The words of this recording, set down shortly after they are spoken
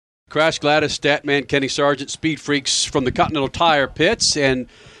Crash Gladys, Statman, Kenny Sargent, Speed Freaks from the Continental Tire pits, and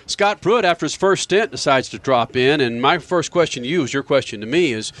Scott Pruett, after his first stint, decides to drop in. And my first question to you, is your question to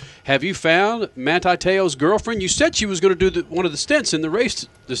me, is have you found Manti Te'o's girlfriend? You said she was going to do one of the stints in the race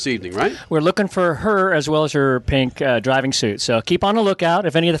this evening, right? We're looking for her as well as her pink driving suit. So keep on the lookout.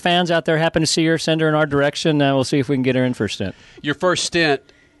 If any of the fans out there happen to see her, send her in our direction. We'll see if we can get her in for a stint. Your first stint,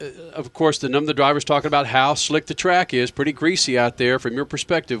 of course, the number of the drivers talking about how slick the track is, pretty greasy out there. From your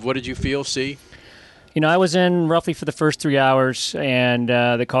perspective, what did you see? I was in roughly for the first 3 hours, and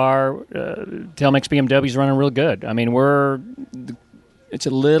the car, Telmex BMW, is running real good. I mean, it's a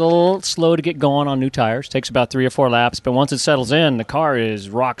little slow to get going on new tires. Takes about 3 or 4 laps, but once it settles in, the car is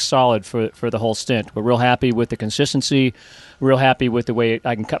rock solid for the whole stint. We're real happy with the consistency, real happy with the way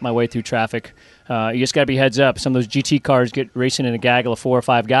I can cut my way through traffic. You just got to be heads up. Some of those GT cars get racing in a gaggle of 4 or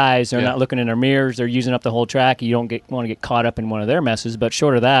 5 guys. They're not looking in their mirrors. They're using up the whole track. You don't want to get caught up in one of their messes, but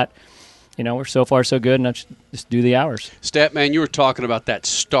short of that, we're so far so good, and let's just do the hours. Statman, you were talking about that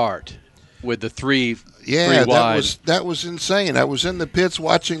start with the three wide. That was insane. I was in the pits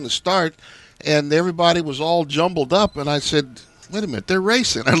watching the start, and everybody was all jumbled up, and I said, wait a minute, they're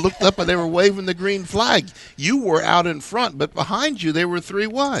racing. I looked up, and they were waving the green flag. You were out in front, but behind you, they were 3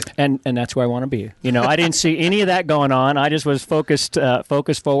 wide. And that's where I want to be. I didn't see any of that going on. I just was focused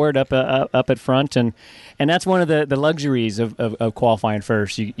forward up at front, and that's one of the luxuries of qualifying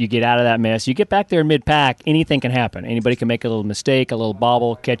first. You get out of that mess. You get back there mid-pack, anything can happen. Anybody can make a little mistake, a little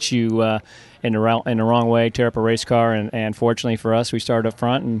bobble, catch you in the wrong way, tear up a race car, and fortunately for us, we started up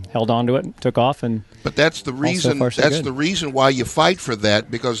front and held on to it and took off. But that's the reason. The reason why you fight for that,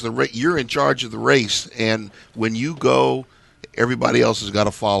 because you're in charge of the race, and when you go, everybody else has got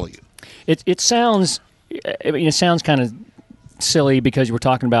to follow you. It sounds kind of silly because we're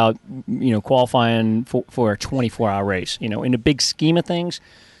talking about qualifying for a 24-hour race. In the big scheme of things,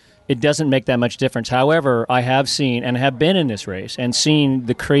 it doesn't make that much difference. However, I have seen and have been in this race and seen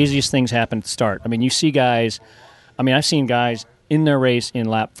the craziest things happen at the start. I mean, you see guys. I've seen guys in their race in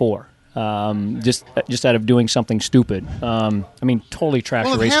lap 4. Just out of doing something stupid. Totally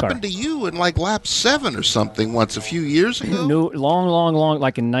trashed a race car. Well, it happened to you in lap 7 or something once a few years ago. No, long,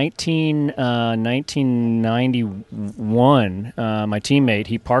 like in 1991. My teammate,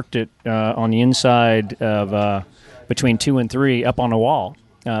 he parked it on the inside of between 2 and 3 up on a wall.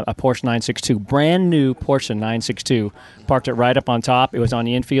 A Porsche 962, brand new Porsche 962, parked it right up on top. It was on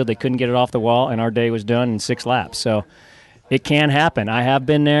the infield. They couldn't get it off the wall, and our day was done in 6 laps. So it can happen. I have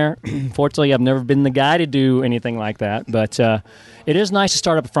been there. Fortunately, I've never been the guy to do anything like that. But it is nice to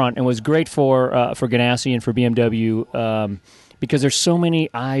start up front, and was great for Ganassi and for BMW because there's so many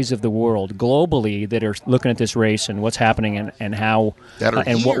eyes of the world globally that are looking at this race and what's happening and how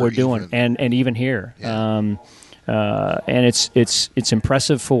and what we're doing, and even here. Yeah. And it's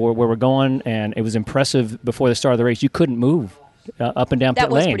impressive for where we're going, and it was impressive before the start of the race. You couldn't move up and down pit lane.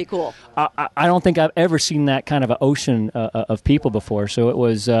 That was pretty cool. I don't think I've ever seen that kind of an ocean of people before. So it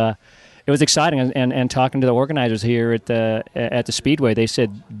was exciting. And talking to the organizers here at the Speedway, they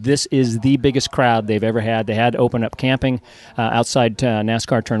said this is the biggest crowd they've ever had. They had to open up camping outside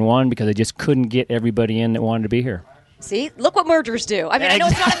NASCAR Turn 1 because they just couldn't get everybody in that wanted to be here. See, look what mergers do. I mean, I know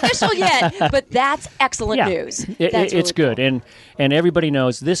it's not official yet, but that's excellent news. It's really good. Cool. And everybody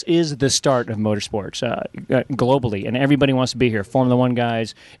knows this is the start of motorsports globally, and everybody wants to be here. Formula One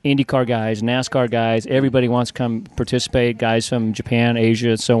guys, IndyCar guys, NASCAR guys, everybody wants to come participate, guys from Japan, Asia,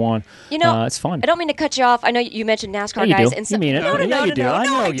 and so on. It's fun. I don't mean to cut you off. I know you mentioned NASCAR guys. You mean it. No, you do. I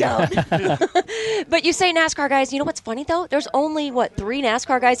know you don't. But you say NASCAR guys. You know what's funny, though? There's only, 3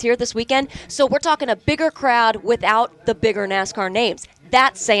 NASCAR guys here this weekend, so we're talking a bigger crowd without the bigger NASCAR names.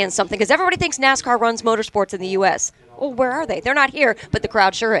 That's saying something, because everybody thinks NASCAR runs motorsports in the U.S. Well, where are they? They're not here, but the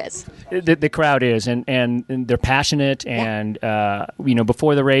crowd sure is. The crowd is, and they're passionate, and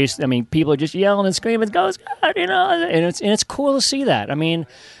before the race, I mean, people are just yelling and screaming, "Go Scott!" And it's cool to see that. I mean,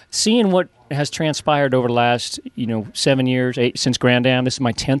 seeing what has transpired over the last 7 years, 8 since Grand-Am. This is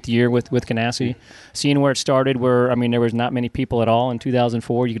my 10th year with Ganassi. Seeing where it started, where there was not many people at all in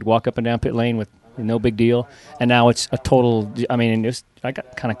 2004. You could walk up and down pit lane with no big deal, and now it's a total. I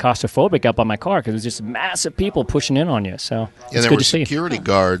got kind of claustrophobic up on my car because it was just massive people pushing in on you. So it's good to see. There were security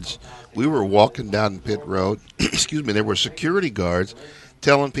guards. We were walking down pit road. Excuse me. There were security guards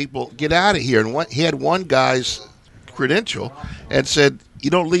telling people, "Get out of here!" And he had one guy's credential and said, "You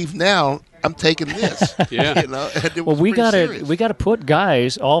don't leave now. I'm taking this." Yeah. Well, we gotta put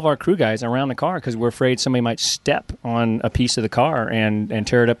guys, all of our crew guys, around the car because we're afraid somebody might step on a piece of the car and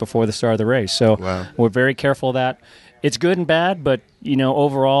tear it up before the start of the race. So We're very careful of that. it's good and bad, but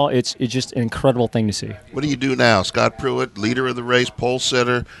overall, it's just an incredible thing to see. What do you do now? Scott Pruett, leader of the race, pole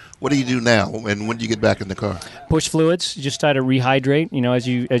setter. What do you do now, and when do you get back in the car? Push fluids, just try to rehydrate.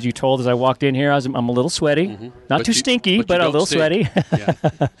 As you told as I walked in here, I'm a little sweaty, not But too you- stinky, but you but a don't little stink. sweaty.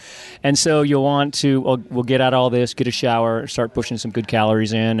 Yeah. And so you'll want to, we'll get out all this, get a shower, start pushing some good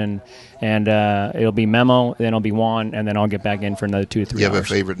calories in, and it'll be Memo, then it'll be Juan, and then I'll get back in for another 2 or 3 Do you have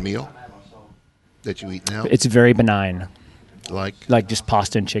hours. a favorite meal that you eat now? It's very benign, Like just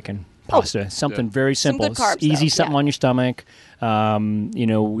pasta and chicken. Pasta, something very Some simple, good carbs, easy, though, something yeah. on your stomach.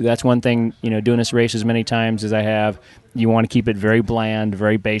 That's one thing. Doing this race as many times as I have, you want to keep it very bland,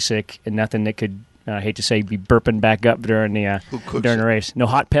 very basic, and nothing that could, I hate to say, be burping back up during the cooks during the it? race. No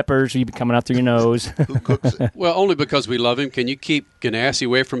hot peppers, you be coming out through your nose. who cooks it? Well, only because we love him. Can you keep Ganassi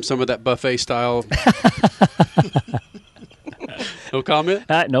away from some of that buffet style? No comment?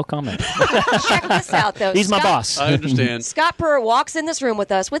 No comment. Check this out, though. He's my Scott- boss. I understand. Scott Pruett walks in this room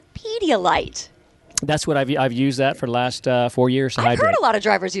with us with Pedialyte. That's what I've used that for the last 4 years to I've hydrate. heard a lot of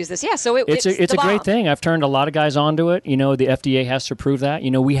drivers use this. Yeah, so It's a the great bomb. thing. I've turned a lot of guys onto it. The FDA has to prove that.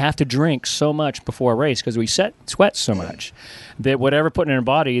 We have to drink so much before a race because we sweat so much that whatever putting in our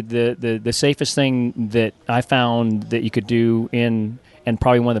body, the safest thing that I found that you could do and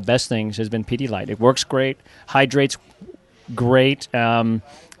probably one of the best things has been Pedialyte. It works great, hydrates great,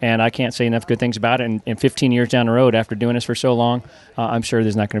 and I can't say enough good things about it. And 15 years down the road, after doing this for so long, I'm sure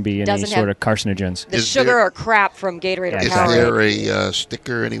there's not going to be any Doesn't sort have of carcinogens. The Is sugar there- or crap from Gatorade or Is Powerade. there a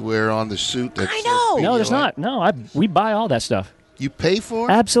sticker anywhere on the suit that I says know. No, there's Pedialyte? not. No, we buy all that stuff. You pay for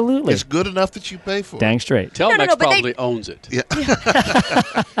it? Absolutely. It's good enough that you pay for Dang it. straight. Telmex but they- probably owns it. Yeah.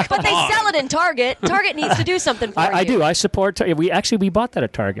 But they sell it in Target. Target needs to do something for you. I do. I support. We bought that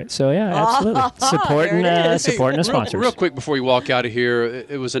at Target. So yeah, absolutely supporting there it is. supporting the Real, sponsors. real quick before you walk out of here,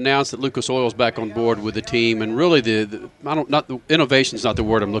 it was announced that Lucas Oil's back on board with the team, and really innovation is not the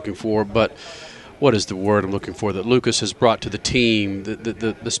word I'm looking for, but what is the word I'm looking for that Lucas has brought to the team?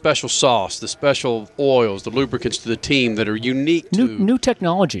 The special sauce, the special oils, the lubricants to the team that are unique to New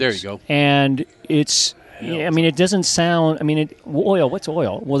technologies. There you go. And it's. It doesn't sound. Oil. What's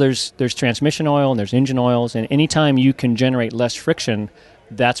oil? Well, there's transmission oil and there's engine oils, and anytime you can generate less friction,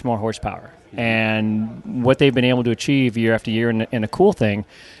 that's more horsepower. And what they've been able to achieve year after year, and the cool thing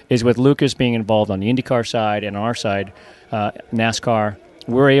is with Lucas being involved on the IndyCar side and on our side, NASCAR,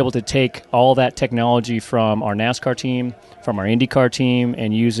 we're able to take all that technology from our NASCAR team, from our IndyCar team,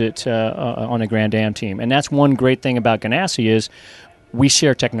 and use it on the Grand-Am team. And that's one great thing about Ganassi is we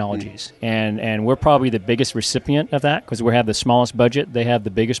share technologies, and we're probably the biggest recipient of that because we have the smallest budget. They have the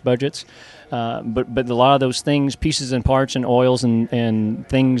biggest budgets. But a lot of those things, pieces and parts and oils and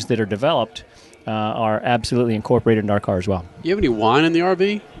things that are developed are absolutely incorporated in our car as well. You have any wine in the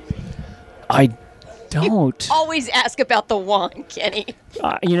RV? I don't. Always ask about the wine, Kenny.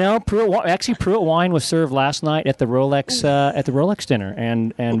 Pruett wine was served last night at the Rolex dinner,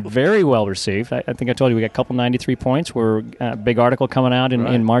 and very well received. I think I told you we got a couple 93 points. We're a big article coming out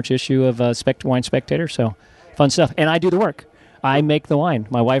in March issue of Wine Spectator. So fun stuff. And I do the work. I make the wine.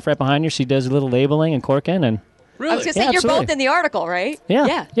 My wife right behind you, she does a little labeling and corking, and Really? I was going to say, Yeah, you're absolutely. both in the article, right?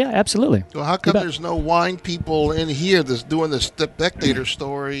 yeah, absolutely. Well, how come bet. there's no wine people in here that's doing the spectator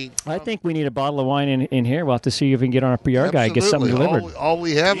story? I think we need a bottle of wine in here. We'll have to see if we can get on our PR guy and get something Absolutely. delivered. All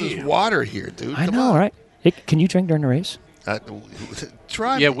we have is water here, dude. I Come know, on. right? Hey, can you drink during the race?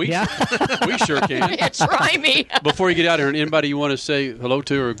 Try Yeah, me. we we sure can. Yeah, try me. Before you get out of here, anybody you want to say hello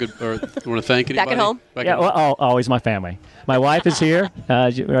to or you want to thank anybody? Back at home? Back Yeah, at home. well, always my family. My wife is here,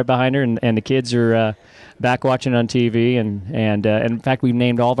 right behind her, and the kids are back watching on TV. And in fact, we've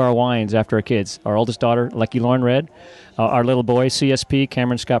named all of our wines after our kids. Our oldest daughter, Lucky Lauren Red. Our little boy, CSP,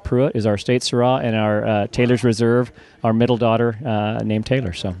 Cameron Scott Pruett, is our State Syrah, and our Taylor's Reserve, our middle daughter, named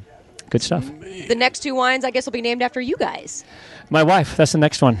Taylor. So, good stuff. The next two wines, I guess, will be named after you guys. My wife, that's the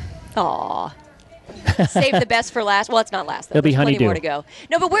next one. Aw. Save the best for last. Well, it's not last, though. It'll be There's plenty honeydew. more to go.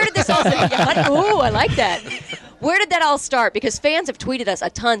 No, but where did this all start? Ooh, I like that. Where did that all start? Because fans have tweeted us a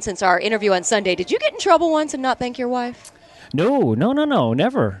ton since our interview on Sunday. Did you get in trouble once and not thank your wife? No,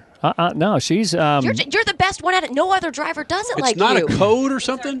 never. No, she's You're the best one at it. No other driver does it It's like not you. a code or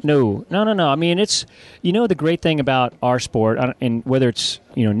something? No. I mean, it's the great thing about our sport, and whether it's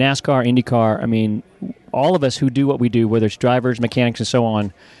NASCAR, IndyCar. I mean, all of us who do what we do, whether it's drivers, mechanics, and so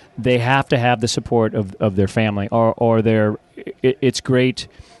on, they have to have the support of their family, or their. It's great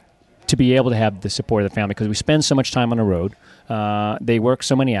to be able to have the support of the family because we spend so much time on the road. They work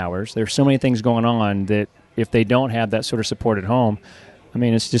so many hours. There's so many things going on that if they don't have that sort of support at home, I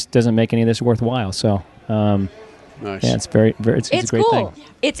mean, it just doesn't make any of this worthwhile. So Nice. Yeah, it's very, very. It's a great cool. thing.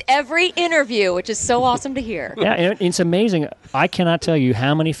 It's every interview, which is so awesome to hear. Yeah, and it's amazing. I cannot tell you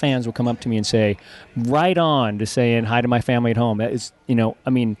how many fans will come up to me and say, right on to saying hi to my family at home. That is,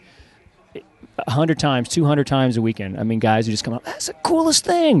 100 times, 200 times a weekend. I mean, guys who just come up, that's the coolest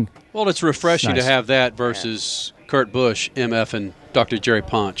thing. Well, it's refreshing Nice. to have that versus Kurt Busch, MF, and Dr. Jerry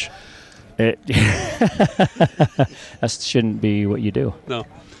Ponch. That shouldn't be what you do. No.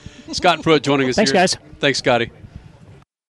 Scott Pruett joining us Thanks, here. guys. Thanks, Scotty.